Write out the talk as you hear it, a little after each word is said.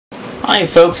Hi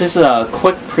folks, this is a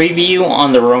quick preview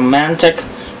on the Romantic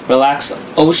Relax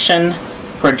Ocean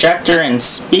Projector and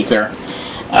Speaker.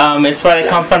 It's by a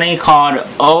company called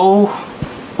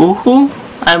Ohuhu,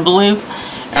 I believe.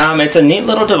 It's a neat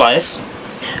little device.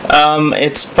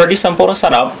 It's pretty simple to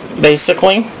set up.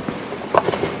 Basically,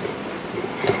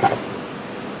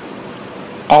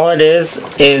 all it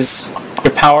is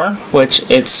your power, which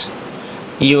it's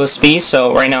USB,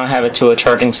 so right now I have it to a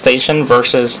charging station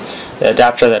versus the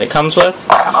adapter that it comes with.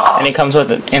 And it comes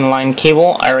with an inline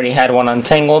cable. I already had one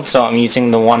untangled, so I'm using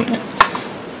the one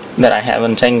that I have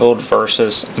untangled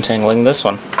versus untangling this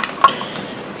one.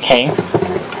 Okay,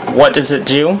 what does it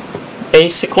do?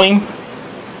 Basically,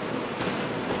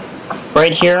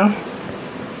 right here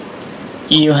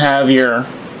you have your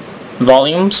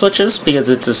volume switches because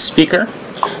it's a speaker.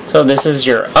 So this is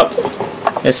your up,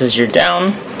 this is your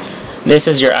down, this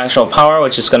is your actual power,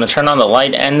 which is going to turn on the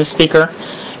light and the speaker.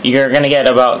 You're going to get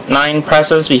about 9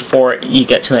 presses before you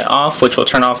get to the off, which will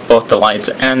turn off both the lights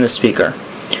and the speaker.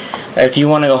 If you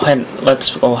want to go ahead,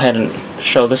 let's go ahead and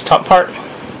show this top part.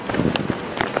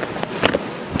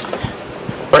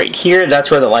 Right here, that's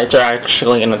where the lights are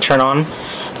actually going to turn on.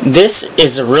 This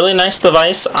is a really nice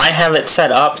device. I have it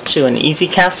set up to an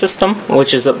ezcast system,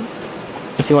 which is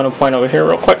if you want to point over here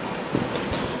real quick,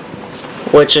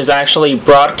 which is actually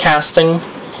broadcasting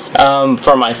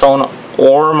from my phone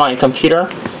or my computer.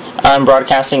 I'm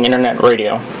broadcasting internet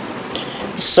radio.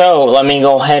 So let me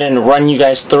go ahead and run you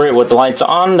guys through it with the lights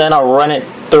on, then I'll run it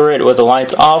through it with the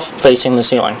lights off facing the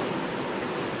ceiling.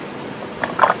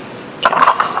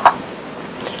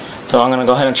 So I'm going to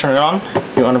go ahead and turn it on.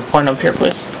 If you want to point up here,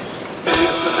 please.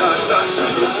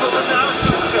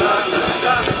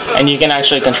 And you can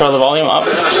actually control the volume up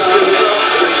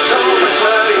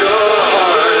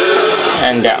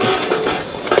and down.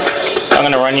 So I'm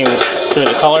going to run you through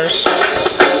the colors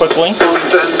quickly.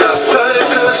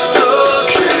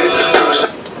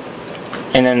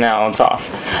 And then now it's off.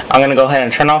 I'm going to go ahead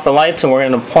and turn off the lights, and we're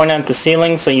going to point at the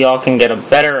ceiling so y'all can get a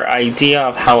better idea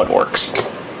of how it works.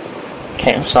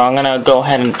 Okay, so I'm going to go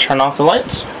ahead and turn off the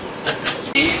lights.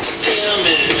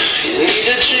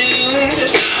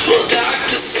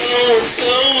 So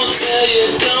will tell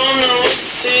you don't know a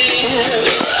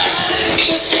thing.